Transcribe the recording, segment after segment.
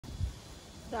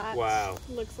That wow.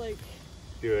 looks like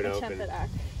Do it a open. chempejak.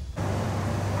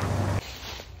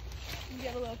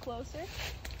 Get a little closer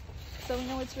so we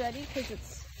know it's ready because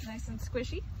it's nice and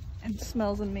squishy and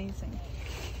smells amazing.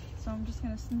 So I'm just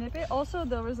gonna snip it. Also,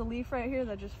 there was a leaf right here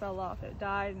that just fell off. It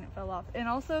died and it fell off. And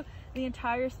also the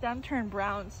entire stem turned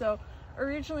brown. So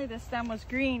originally the stem was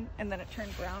green and then it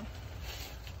turned brown.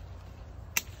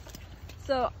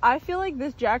 So I feel like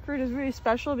this jackfruit is really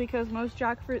special because most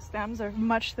jackfruit stems are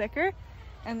much thicker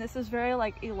and this is very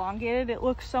like elongated. It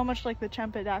looks so much like the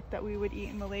chempejack that we would eat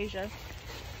in Malaysia.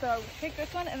 So pick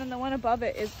this one, and then the one above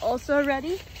it is also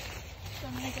ready. So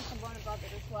I'm gonna get the one above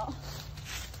it as well.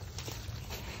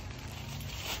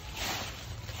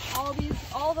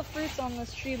 All the fruits on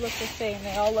this tree look the same.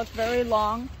 They all look very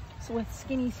long, so with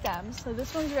skinny stems. So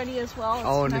this one's ready as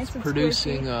well. It's nice it's and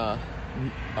producing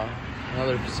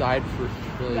another side fruit,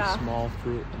 really small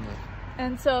fruit.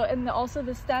 And also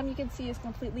the stem you can see is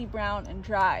completely brown and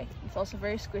dry. It's also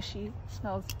very squishy.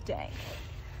 Smells dank.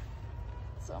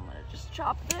 So I'm gonna just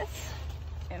chop this,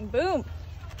 and boom.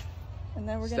 And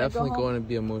then we're gonna definitely go home. going to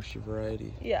be a mushy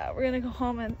variety. Yeah, we're gonna go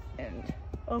home and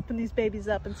open these babies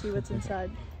up and see what's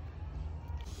inside.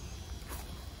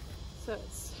 So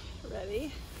it's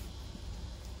ready.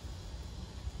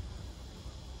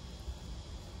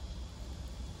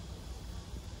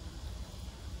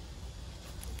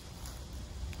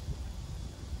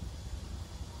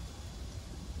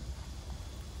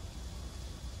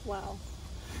 Wow.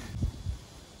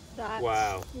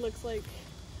 That looks like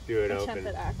Do it a open.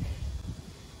 chempejak.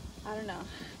 I don't know,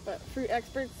 but fruit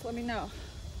experts, let me know.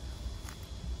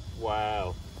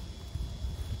 Wow.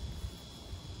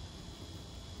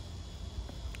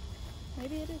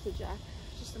 Maybe it is a jack,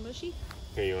 just a mushy.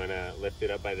 Here, you wanna lift it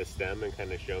up by the stem and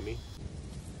kind of show me?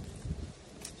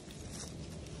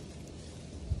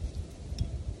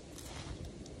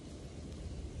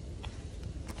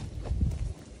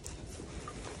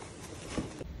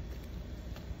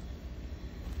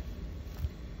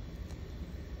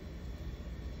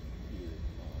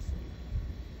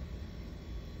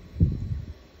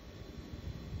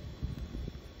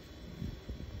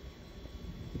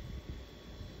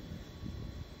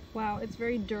 Wow, it's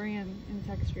very durian in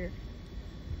texture.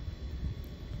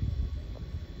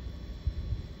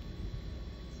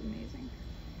 It's amazing.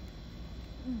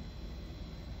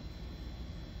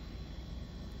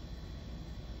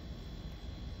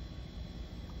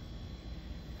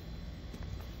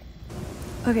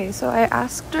 Okay, so I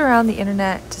asked around the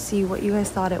internet to see what you guys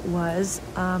thought it was,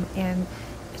 and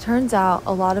it turns out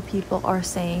a lot of people are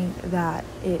saying that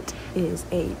it is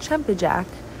a chempejak.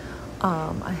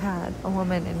 I had a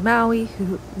woman in Maui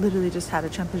who literally just had a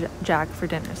chempejak for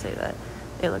dinner say that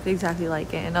it looked exactly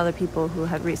like it, and other people who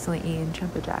had recently eaten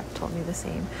chempejak told me the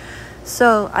same.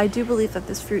 So I do believe that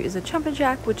this fruit is a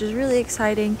chempejak, which is really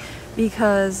exciting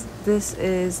because this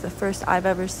is the first I've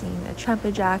ever seen a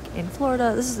chempejak in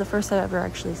Florida. This is the first I've ever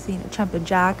actually seen a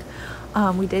chempejak.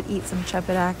 We did eat some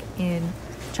chempejak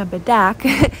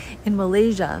in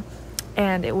Malaysia,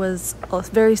 and it was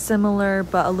very similar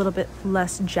but a little bit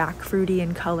less jackfruity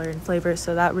in color and flavor,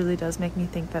 so that really does make me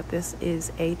think that this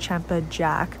is a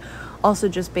chempejak. Also,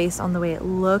 just based on the way it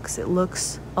looks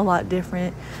a lot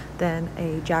different than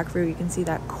a jackfruit. You can see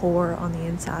that core on the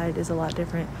inside is a lot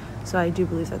different, so I do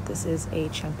believe that this is a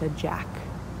chempejak.